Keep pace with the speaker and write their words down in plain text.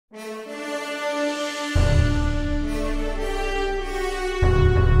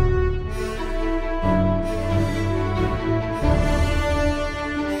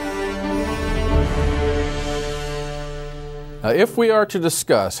If we are to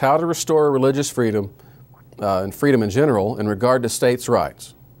discuss how to restore religious freedom and freedom in general in regard to states'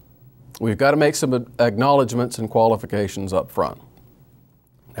 rights, we've got to make some acknowledgments and qualifications up front.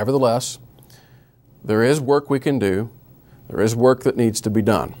 Nevertheless, there is work we can do. There is work that needs to be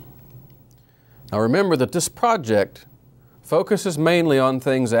done. Now remember that this project focuses mainly on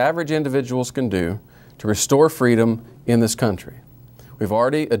things average individuals can do to restore freedom in this country. We've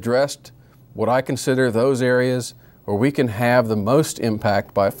already addressed what I consider those areas where we can have the most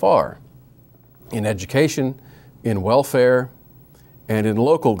impact by far: in education, in welfare, and in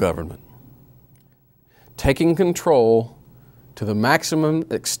local government. Taking control to the maximum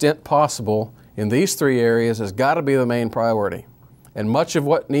extent possible in these three areas has got to be the main priority. And much of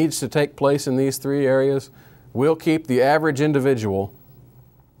what needs to take place in these three areas will keep the average individual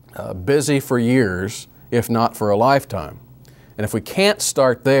busy for years, if not for a lifetime. And if we can't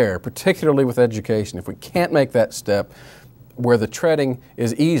start there, particularly with education, if we can't make that step where the treading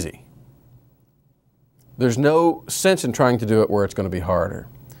is easy, there's no sense in trying to do it where it's going to be harder.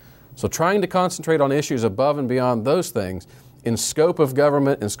 So trying to concentrate on issues above and beyond those things in scope of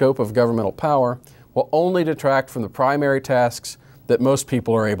government and scope of governmental power will only detract from the primary tasks that most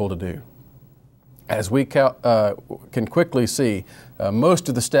people are able to do. As we can quickly see, most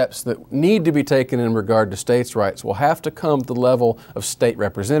of the steps that need to be taken in regard to states' rights will have to come to the level of state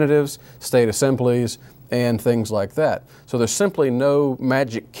representatives, state assemblies, and things like that. So there's simply no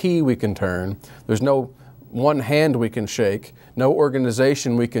magic key we can turn. There's no one hand we can shake, no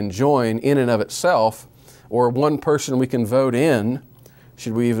organization we can join in and of itself, or one person we can vote in,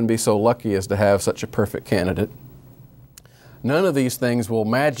 should we even be so lucky as to have such a perfect candidate. None of these things will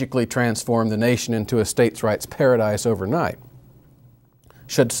magically transform the nation into a states' rights paradise overnight,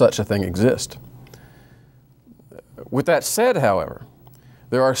 should such a thing exist. With that said, however,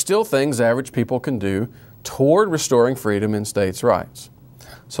 there are still things average people can do toward restoring freedom in states' rights.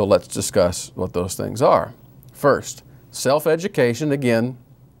 So let's discuss what those things are. First, self-education, again,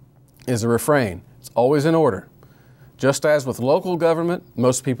 is a refrain. It's always in order. Just as with local government,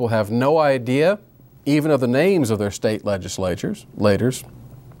 most people have no idea even of the names of their state legislators.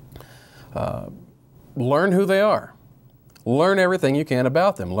 Learn who they are. Learn everything you can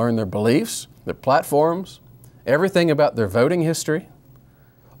about them. Learn their beliefs, their platforms, everything about their voting history.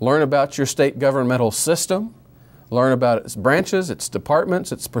 Learn about your state governmental system. Learn about its branches, its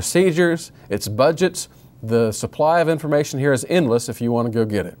departments, its procedures, its budgets. The supply of information here is endless if you want to go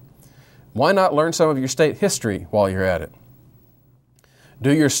get it. Why not learn some of your state history while you're at it?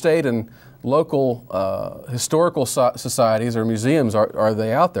 Do your state and local historical societies or museums, are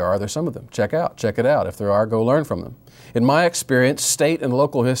they out there? Are there some of them? Check it out. If there are, go learn from them. In my experience, state and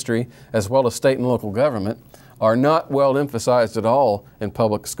local history, as well as state and local government, are not well emphasized at all in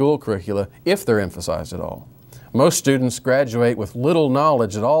public school curricula, if they're emphasized at all. Most students graduate with little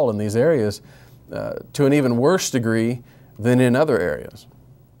knowledge at all in these areas, to an even worse degree than in other areas.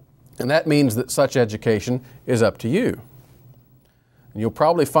 And that means that such education is up to you. And you'll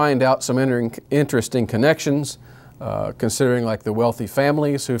probably find out some interesting connections, considering like the wealthy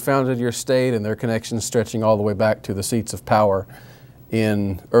families who founded your state and their connections stretching all the way back to the seats of power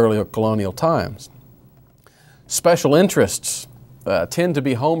in early colonial times. Special interests tend to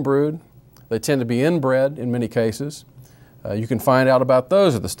be homebrewed. They tend to be inbred in many cases. You can find out about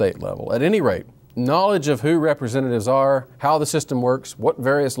those at the state level. At any rate, knowledge of who representatives are, how the system works, what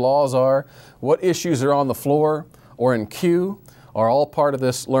various laws are, what issues are on the floor or in queue are all part of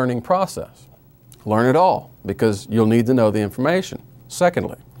this learning process. Learn it all because you'll need to know the information.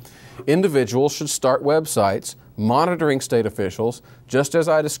 Secondly, individuals should start websites monitoring state officials just as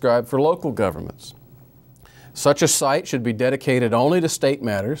I described for local governments. Such a site should be dedicated only to state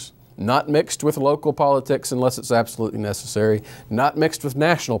matters, not mixed with local politics unless it's absolutely necessary, not mixed with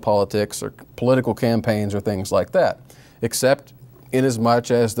national politics or political campaigns or things like that, except inasmuch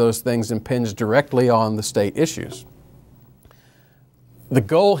as those things impinge directly on the state issues. The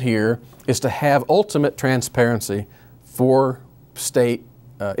goal here is to have ultimate transparency for state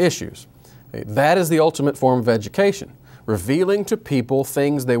issues. That is the ultimate form of education, revealing to people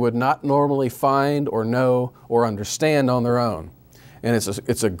things they would not normally find or know or understand on their own. And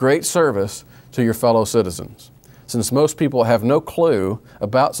it's a great service to your fellow citizens. Since most people have no clue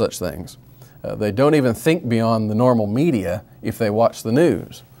about such things, they don't even think beyond the normal media if they watch the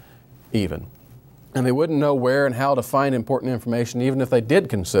news, even. And they wouldn't know where and how to find important information even if they did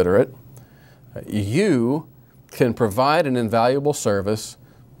consider it. You can provide an invaluable service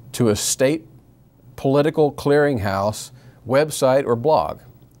to a state political clearinghouse, website, or blog.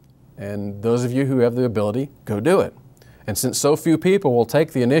 And those of you who have the ability, go do it. And since so few people will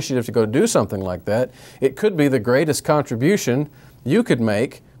take the initiative to go do something like that, it could be the greatest contribution you could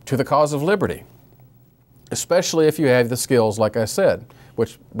make to the cause of liberty, especially if you have the skills, like I said,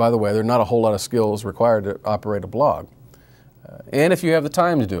 which, by the way, there are not a whole lot of skills required to operate a blog. And if you have the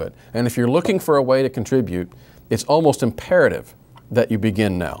time to do it. And if you're looking for a way to contribute, it's almost imperative that you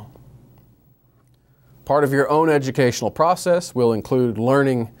begin now. Part of your own educational process will include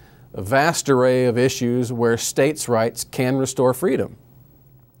learning a vast array of issues where states' rights can restore freedom.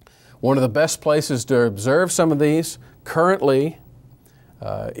 One of the best places to observe some of these currently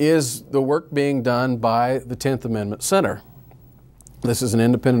is the work being done by the 10th Amendment Center. This is an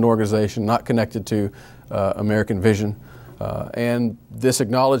independent organization not connected to American Vision. And this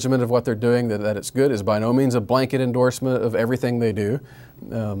acknowledgement of what they're doing, that it's good, is by no means a blanket endorsement of everything they do,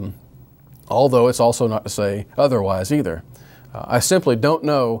 although it's also not to say otherwise either. I simply don't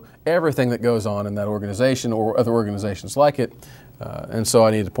know everything that goes on in that organization or other organizations like it, and so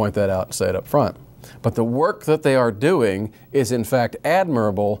I need to point that out and say it up front. But the work that they are doing is in fact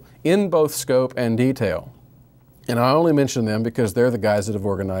admirable in both scope and detail. And I only mention them because they're the guys that have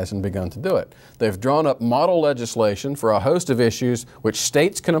organized and begun to do it. They've drawn up model legislation for a host of issues which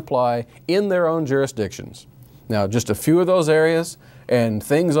states can apply in their own jurisdictions. Now, just a few of those areas and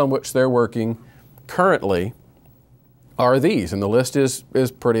things on which they're working currently are these, and the list is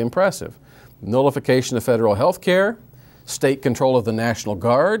pretty impressive. Nullification of federal health care, state control of the National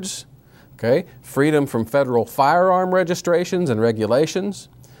Guards, freedom from federal firearm registrations and regulations,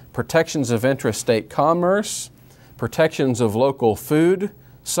 protections of intrastate commerce, protections of local food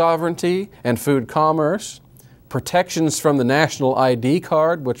sovereignty and food commerce, protections from the National ID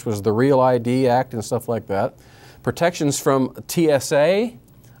card, which was the Real ID Act and stuff like that, protections from TSA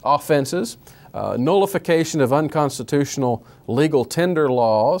offenses, nullification of unconstitutional legal tender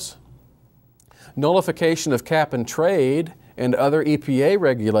laws, nullification of cap and trade and other EPA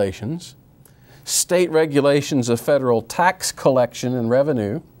regulations, state regulations of federal tax collection and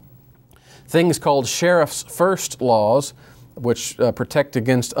revenue, things called Sheriff's First laws, which protect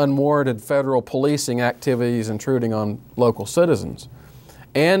against unwarranted federal policing activities intruding on local citizens,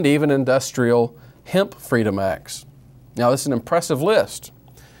 and even industrial hemp freedom acts. Now, this is an impressive list,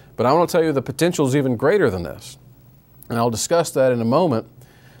 but I want to tell you the potential is even greater than this. And I'll discuss that in a moment,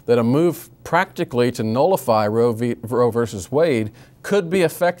 that a move practically to nullify Roe versus Wade could be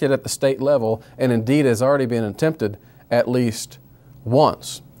effected at the state level, and indeed has already been attempted at least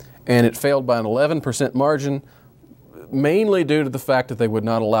once. And it failed by an 11% margin, mainly due to the fact that they would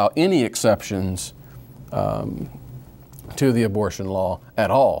not allow any exceptions to the abortion law at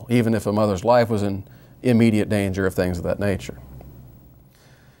all, even if a mother's life was in immediate danger of things of that nature.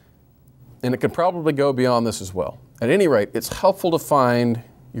 And it could probably go beyond this as well. At any rate, it's helpful to find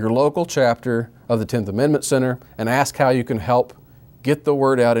your local chapter of the 10th Amendment Center and ask how you can help get the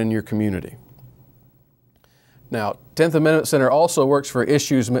word out in your community. Now, 10th Amendment Center also works for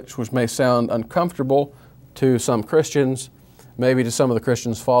issues which may sound uncomfortable to some Christians, maybe to some of the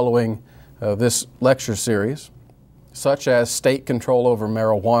Christians following this lecture series, such as state control over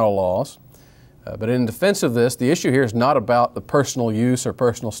marijuana laws. But in defense of this, the issue here is not about the personal use or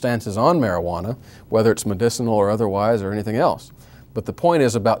personal stances on marijuana, whether it's medicinal or otherwise or anything else. But the point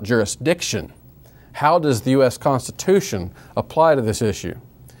is about jurisdiction. How does the U.S. Constitution apply to this issue?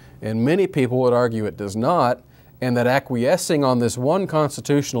 And many people would argue it does not, and that acquiescing on this one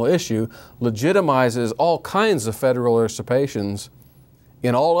constitutional issue legitimizes all kinds of federal usurpations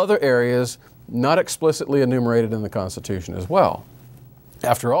in all other areas not explicitly enumerated in the Constitution as well.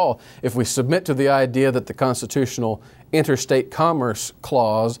 After all, if we submit to the idea that the constitutional interstate commerce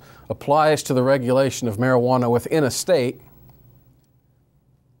clause applies to the regulation of marijuana within a state,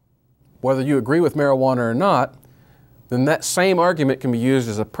 whether you agree with marijuana or not, then that same argument can be used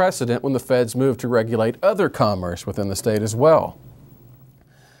as a precedent when the feds move to regulate other commerce within the state as well.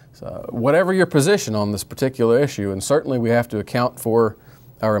 So whatever your position on this particular issue, and certainly we have to account for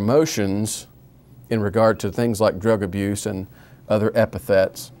our emotions in regard to things like drug abuse and other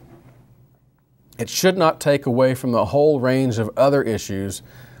epithets, it should not take away from the whole range of other issues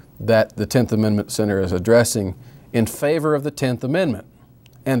that the 10th Amendment Center is addressing in favor of the 10th Amendment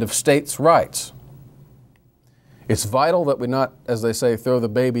and of states' rights. It's vital that we not, as they say, throw the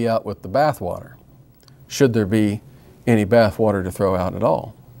baby out with the bathwater, should there be any bathwater to throw out at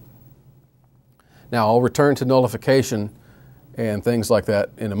all. Now, I'll return to nullification and things like that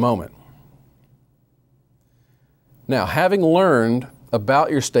in a moment. Now, having learned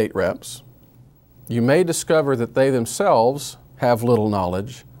about your state reps, you may discover that they themselves have little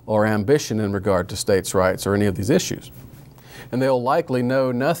knowledge or ambition in regard to states' rights or any of these issues. And they'll likely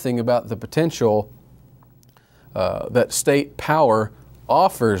know nothing about the potential that state power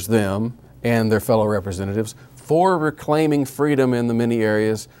offers them and their fellow representatives for reclaiming freedom in the many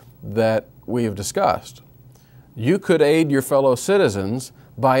areas that we have discussed. You could aid your fellow citizens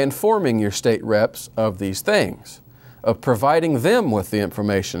by informing your state reps of these things, of providing them with the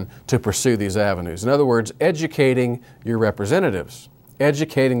information to pursue these avenues. In other words, educating your representatives,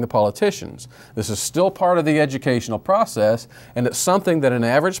 educating the politicians. This is still part of the educational process, and it's something that an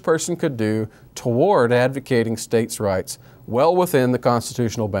average person could do toward advocating states' rights well within the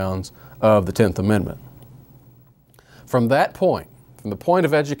constitutional bounds of the 10th Amendment. From that point, from the point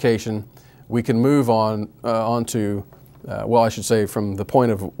of education, we can move on to, well, I should say from the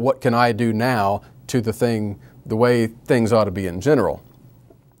point of what can I do now to the way things ought to be in general.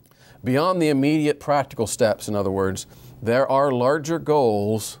 Beyond the immediate practical steps, in other words, there are larger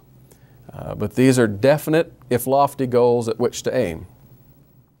goals, but these are definite, if lofty, goals at which to aim.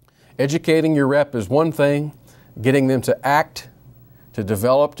 Educating your rep is one thing, getting them to act, to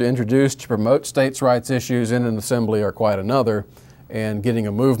develop, to introduce, to promote states' rights issues in an assembly are quite another, and getting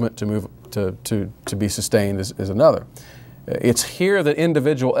a movement to be sustained is another. It's here that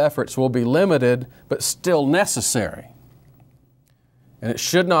individual efforts will be limited but still necessary. And it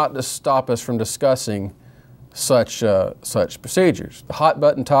should not stop us from discussing such procedures. The hot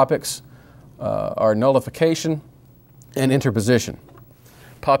button topics are nullification and interposition.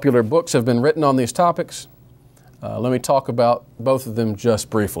 Popular books have been written on these topics. Let me talk about both of them just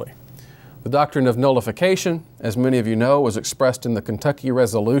briefly. The doctrine of nullification, as many of you know, was expressed in the Kentucky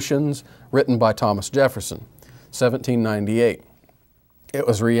Resolutions written by Thomas Jefferson, 1798. It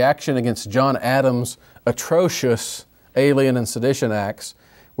was a reaction against John Adams' atrocious Alien and Sedition Acts,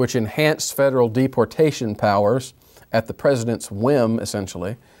 which enhanced federal deportation powers at the president's whim,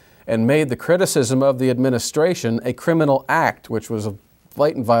 essentially, and made the criticism of the administration a criminal act, which was a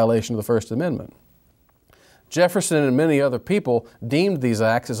blatant violation of the First Amendment. Jefferson and many other people deemed these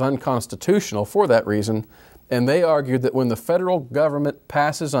acts as unconstitutional for that reason, and they argued that when the federal government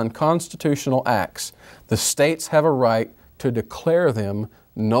passes unconstitutional acts, the states have a right to declare them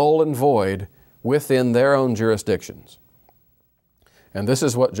null and void within their own jurisdictions. And this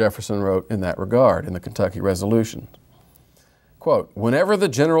is what Jefferson wrote in that regard in the Kentucky Resolution. Quote, "Whenever the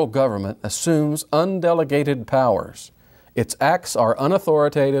general government assumes undelegated powers, its acts are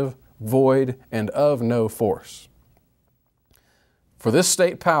unauthoritative, void, and of no force." For this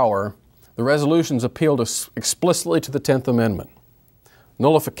state power, the resolutions appealed explicitly to the 10th Amendment.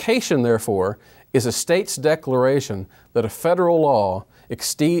 Nullification, therefore, is a state's declaration that a federal law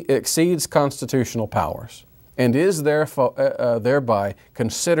exceeds constitutional powers and is thereby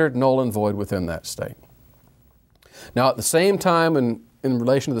considered null and void within that state. Now, at the same time, in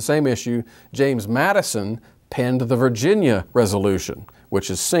relation to the same issue, James Madison penned the Virginia Resolution, which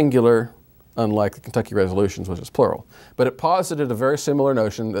is singular, unlike the Kentucky Resolutions, which is plural. But it posited a very similar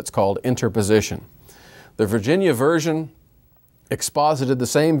notion that's called interposition. The Virginia version exposited the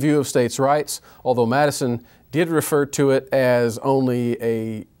same view of states' rights, although Madison did refer to it as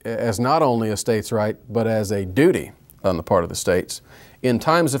not only a states' right, but as a duty on the part of the states. In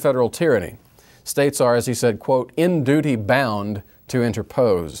times of federal tyranny, states are, as he said, quote, "in duty bound to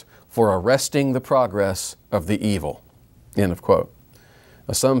interpose for arresting the progress of the evil," end of quote.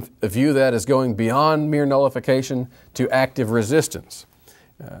 Now, some view that as going beyond mere nullification to active resistance,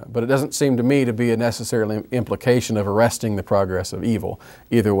 but it doesn't seem to me to be a necessary implication of arresting the progress of evil.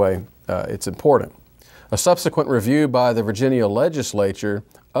 Either way, it's important. A subsequent review by the Virginia legislature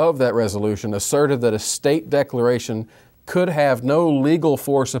of that resolution asserted that a state declaration could have no legal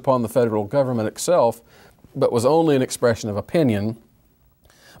force upon the federal government itself, but was only an expression of opinion.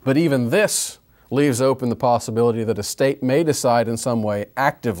 But even this leaves open the possibility that a state may decide in some way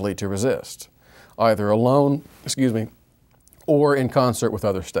actively to resist, either alone, or in concert with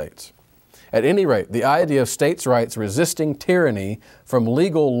other states. At any rate, the idea of states' rights resisting tyranny from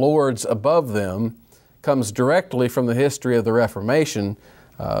legal lords above them comes directly from the history of the Reformation,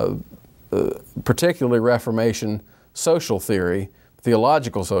 particularly Reformation social theory,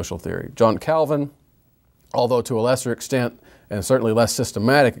 theological social theory. John Calvin, although to a lesser extent and certainly less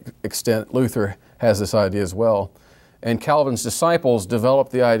systematic extent, Luther has this idea as well. And Calvin's disciples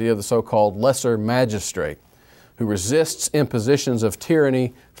developed the idea of the so-called lesser magistrate, who resists impositions of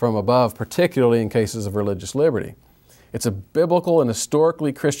tyranny from above, particularly in cases of religious liberty. It's a biblical and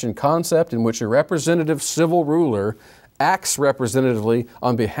historically Christian concept in which a representative civil ruler acts representatively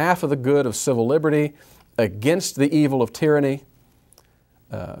on behalf of the good of civil liberty against the evil of tyranny,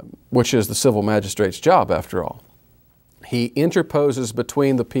 which is the civil magistrate's job, after all. He interposes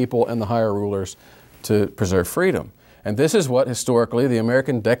between the people and the higher rulers to preserve freedom. And this is what historically the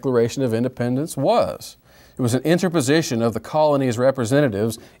American Declaration of Independence was. It was an interposition of the colony's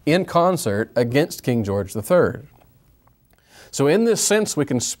representatives in concert against King George III. So in this sense, we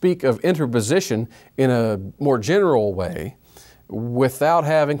can speak of interposition in a more general way without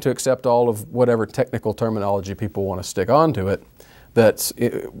having to accept all of whatever technical terminology people want to stick onto it that's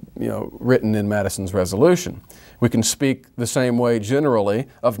written in Madison's resolution. We can speak the same way generally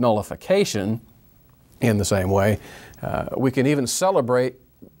of nullification in the same way. We can even celebrate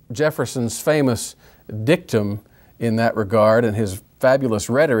Jefferson's famous dictum in that regard and his fabulous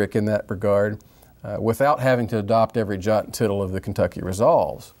rhetoric in that regard without having to adopt every jot and tittle of the Kentucky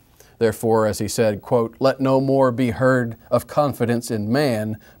Resolves. Therefore, as he said, quote, "Let no more be heard of confidence in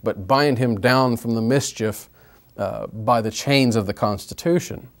man, but bind him down from the mischief by the chains of the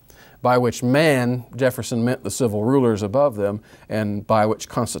Constitution," by which man, Jefferson meant the civil rulers above them, and by which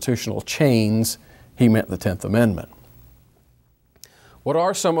constitutional chains, he meant the 10th Amendment. What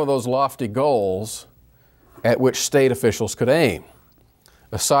are some of those lofty goals at which state officials could aim?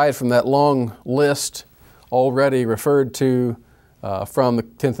 Aside from that long list already referred to from the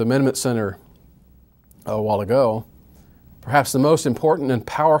 10th Amendment Center a while ago, perhaps the most important and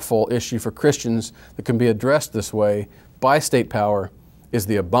powerful issue for Christians that can be addressed this way by state power is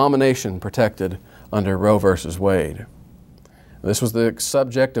the abomination protected under Roe v. Wade. This was the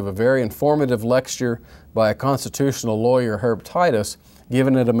subject of a very informative lecture by a constitutional lawyer, Herb Titus,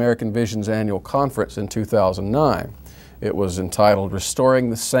 given at American Vision's annual conference in 2009. It was entitled, "Restoring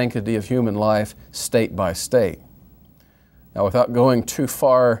the Sanctity of Human Life, State by State." Now, without going too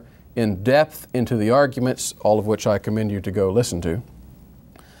far in depth into the arguments, all of which I commend you to go listen to,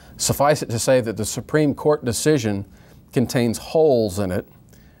 suffice it to say that the Supreme Court decision contains holes in it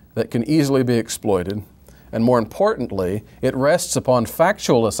that can easily be exploited, and more importantly, it rests upon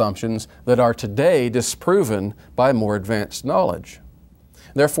factual assumptions that are today disproven by more advanced knowledge.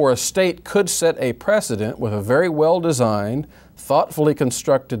 Therefore, a state could set a precedent with a very well-designed, thoughtfully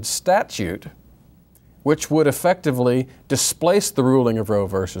constructed statute which would effectively displace the ruling of Roe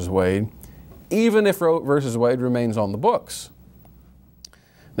v. Wade, even if Roe v. Wade remains on the books.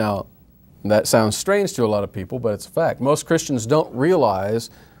 Now, that sounds strange to a lot of people, but it's a fact. Most Christians don't realize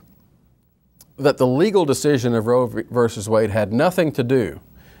that the legal decision of Roe v. Wade had nothing to do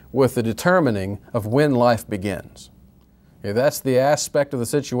with the determining of when life begins. Okay, that's the aspect of the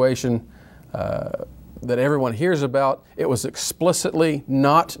situation that everyone hears about. It was explicitly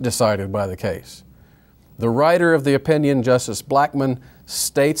not decided by the case. The writer of the opinion, Justice Blackmun,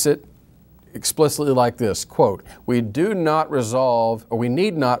 states it explicitly like this, quote, we need not resolve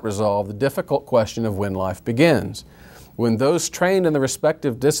the difficult question of when life begins. When those trained in the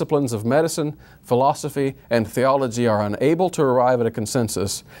respective disciplines of medicine, philosophy, and theology are unable to arrive at a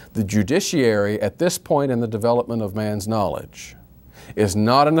consensus, the judiciary at this point in the development of man's knowledge is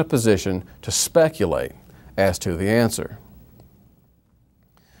not in a position to speculate as to the answer.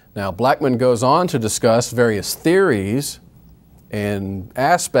 Now, Blackmun goes on to discuss various theories and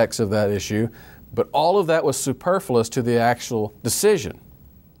aspects of that issue, but all of that was superfluous to the actual decision.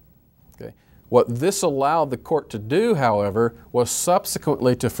 Okay. What this allowed the court to do, however, was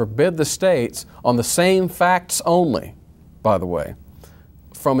subsequently to forbid the states on the same facts only, by the way,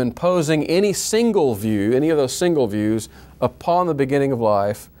 from imposing any single view, any of those single views, upon the beginning of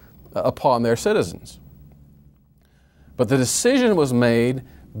life, upon their citizens. But the decision was made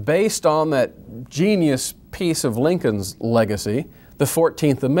based on that genius piece of Lincoln's legacy, the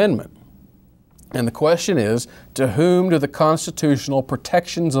 14th Amendment. And the question is, to whom do the constitutional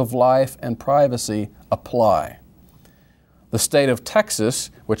protections of life and privacy apply? The state of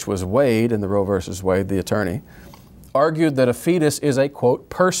Texas, which was Wade in the Roe v. Wade, the attorney, argued that a fetus is a, quote,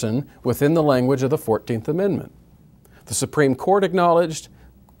 person within the language of the 14th Amendment. The Supreme Court acknowledged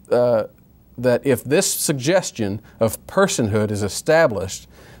that if this suggestion of personhood is established,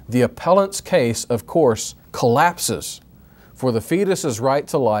 the appellant's case, of course, collapses, for the fetus's right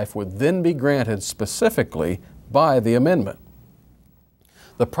to life would then be granted specifically by the amendment.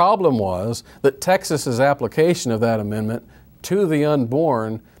 The problem was that Texas's application of that amendment to the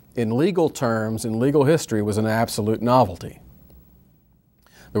unborn in legal terms, in legal history, was an absolute novelty.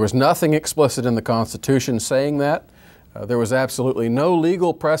 There was nothing explicit in the Constitution saying that. There was absolutely no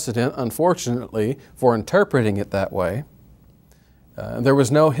legal precedent, unfortunately, for interpreting it that way. There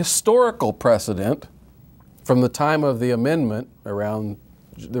was no historical precedent from the time of the amendment around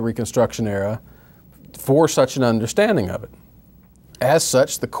the Reconstruction era for such an understanding of it. As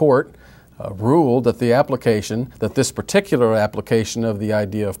such, the court ruled that this particular application of the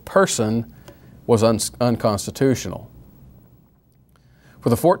idea of person was unconstitutional. For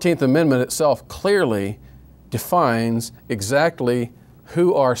the 14th Amendment itself clearly defines exactly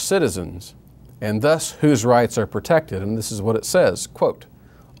who are citizens and thus whose rights are protected. And this is what it says, quote,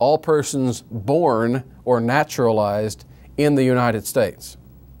 all persons born or naturalized in the United States.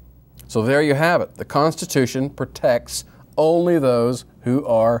 So there you have it. The Constitution protects only those who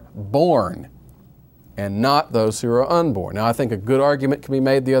are born and not those who are unborn. Now, I think a good argument can be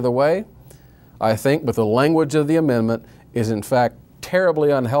made the other way. I think, but the language of the amendment is in fact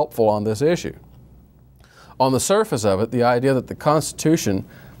terribly unhelpful on this issue. On the surface of it, the idea that the Constitution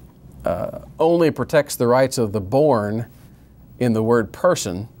only protects the rights of the born in the word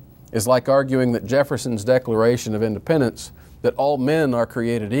person is like arguing that Jefferson's Declaration of Independence, that all men are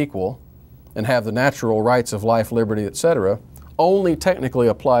created equal and have the natural rights of life, liberty, etc., only technically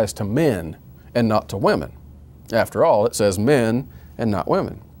applies to men and not to women. After all, it says men and not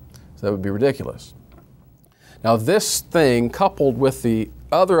women. So that would be ridiculous. Now, this thing, coupled with the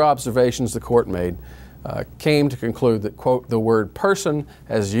other observations the court made, came to conclude that, quote, the word person,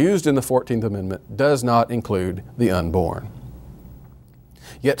 as used in the 14th Amendment, does not include the unborn.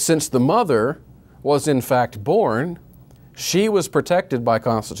 Yet since the mother was in fact born, she was protected by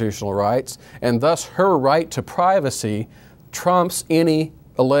constitutional rights, and thus her right to privacy trumps any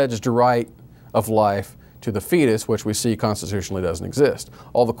alleged right of life to the fetus, which we see constitutionally doesn't exist.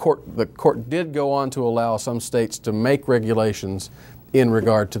 The court did go on to allow some states to make regulations in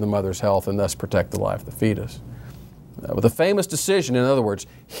regard to the mother's health and thus protect the life of the fetus. But the famous decision, in other words,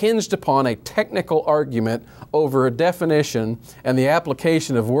 hinged upon a technical argument over a definition and the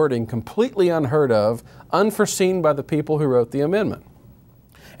application of wording completely unheard of, unforeseen by the people who wrote the amendment.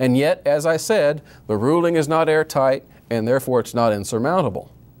 And yet, as I said, the ruling is not airtight and therefore it's not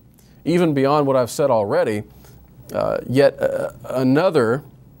insurmountable. Even beyond what I've said already, yet another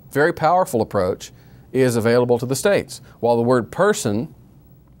very powerful approach is available to the states. While the word person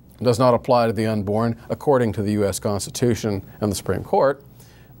does not apply to the unborn according to the U.S. Constitution and the Supreme Court,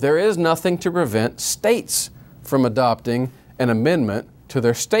 there is nothing to prevent states from adopting an amendment to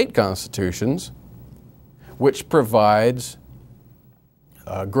their state constitutions which provides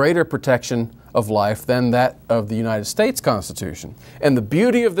greater protection of life than that of the United States Constitution. And the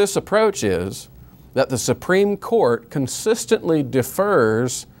beauty of this approach is that the Supreme Court consistently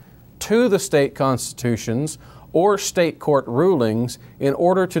defers to the state constitutions or state court rulings in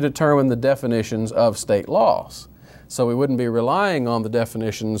order to determine the definitions of state laws. So we wouldn't be relying on the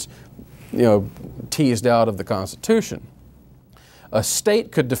definitions, teased out of the Constitution. A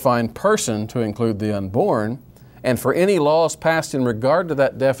state could define person to include the unborn, and for any laws passed in regard to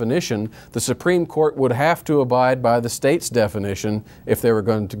that definition, the Supreme Court would have to abide by the state's definition if they were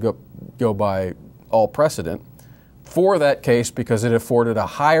going to go by all precedent for that case, because it afforded a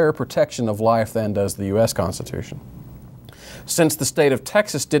higher protection of life than does the U.S. Constitution. Since the state of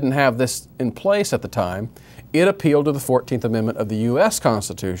Texas didn't have this in place at the time, it appealed to the 14th Amendment of the U.S.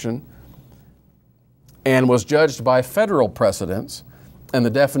 Constitution and was judged by federal precedents and the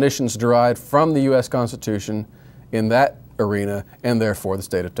definitions derived from the U.S. Constitution in that arena, and therefore the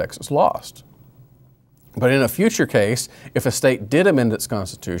state of Texas lost. But in a future case, if a state did amend its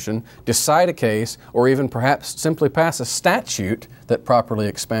constitution, decide a case, or even perhaps simply pass a statute that properly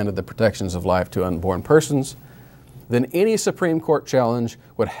expanded the protections of life to unborn persons, then any Supreme Court challenge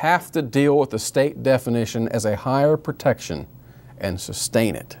would have to deal with the state definition as a higher protection and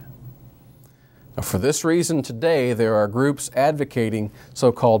sustain it. Now, for this reason, today there are groups advocating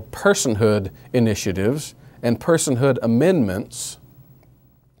so-called personhood initiatives and personhood amendments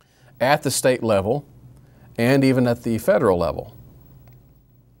at the state level and even at the federal level.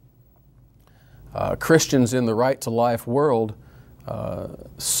 Christians in the right to life world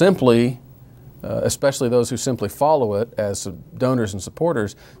especially those who simply follow it as donors and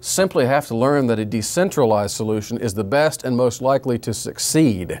supporters, simply have to learn that a decentralized solution is the best and most likely to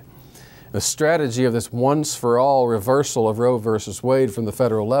succeed. The strategy of this once-for-all reversal of Roe versus Wade from the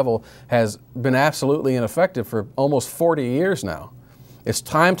federal level has been absolutely ineffective for almost 40 years now. It's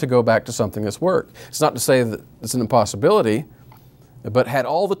time to go back to something that's worked. It's not to say that it's an impossibility, but had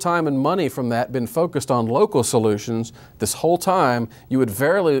all the time and money from that been focused on local solutions this whole time, you would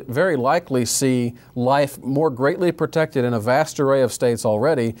very likely see life more greatly protected in a vast array of states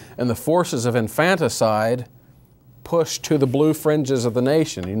already, and the forces of infanticide pushed to the blue fringes of the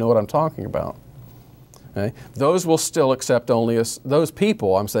nation. You know what I'm talking about. Okay? Those will still accept only those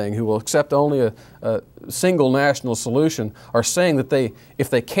people, I'm saying, who will accept only a single national solution are saying that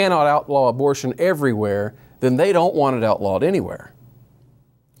if they cannot outlaw abortion everywhere, then they don't want it outlawed anywhere.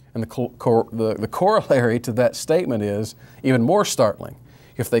 And the corollary to that statement is even more startling.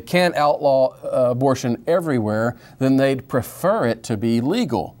 If they can't outlaw abortion everywhere, then they'd prefer it to be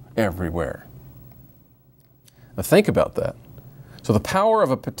legal everywhere. Now think about that. So the power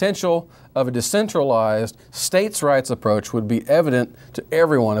of a decentralized states' rights approach would be evident to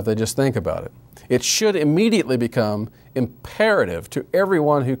everyone if they just think about it. It should immediately become imperative to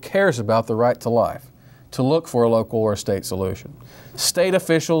everyone who cares about the right to life to look for a local or state solution. State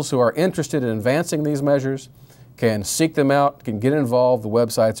officials who are interested in advancing these measures can seek them out, can get involved. The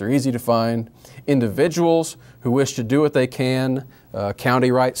websites are easy to find. Individuals who wish to do what they can,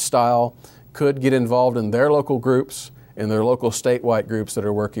 county rights style, could get involved in their local groups, in their local statewide groups that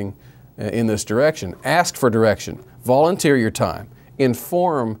are working in this direction. Ask for direction. Volunteer your time.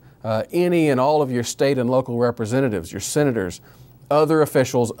 Inform any and all of your state and local representatives, your senators, other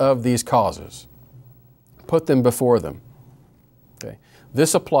officials of these causes. Put them before them. Okay.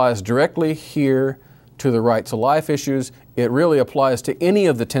 This applies directly here to the right to life issues. It really applies to any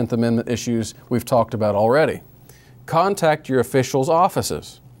of the 10th Amendment issues we've talked about already. Contact your officials'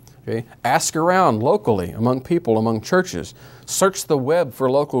 offices. Okay. Ask around locally, among people, among churches. Search the web for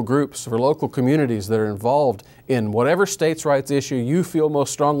local groups, for local communities that are involved in whatever states' rights issue you feel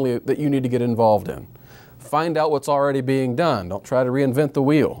most strongly that you need to get involved in. Find out what's already being done. Don't try to reinvent the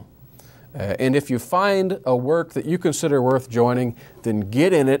wheel. And if you find a work that you consider worth joining, then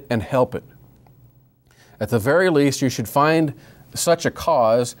get in it and help it. At the very least, you should find such a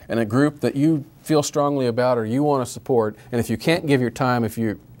cause and a group that you feel strongly about or you want to support. And if you can't give your time, if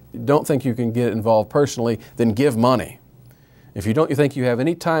you don't think you can get involved personally, then give money. If you don't think you have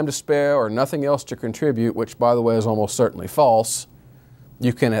any time to spare or nothing else to contribute, which by the way is almost certainly false,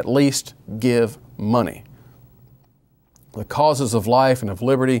 you can at least give money. The causes of life and of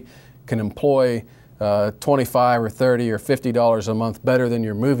liberty can employ $25 or $30 or $50 a month better than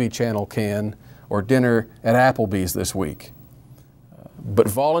your movie channel can or dinner at Applebee's this week. But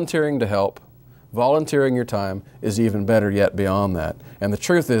volunteering to help, volunteering your time is even better yet beyond that. And the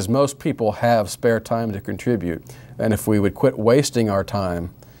truth is most people have spare time to contribute. And if we would quit wasting our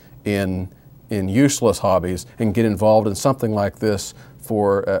time in useless hobbies and get involved in something like this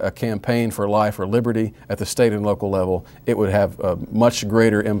for a campaign for life or liberty at the state and local level, it would have a much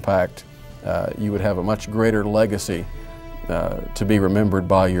greater impact. You would have a much greater legacy to be remembered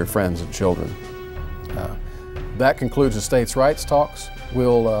by your friends and children. That concludes the States' Rights Talks.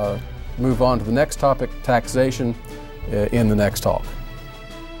 We'll move on to the next topic, taxation, in the next talk.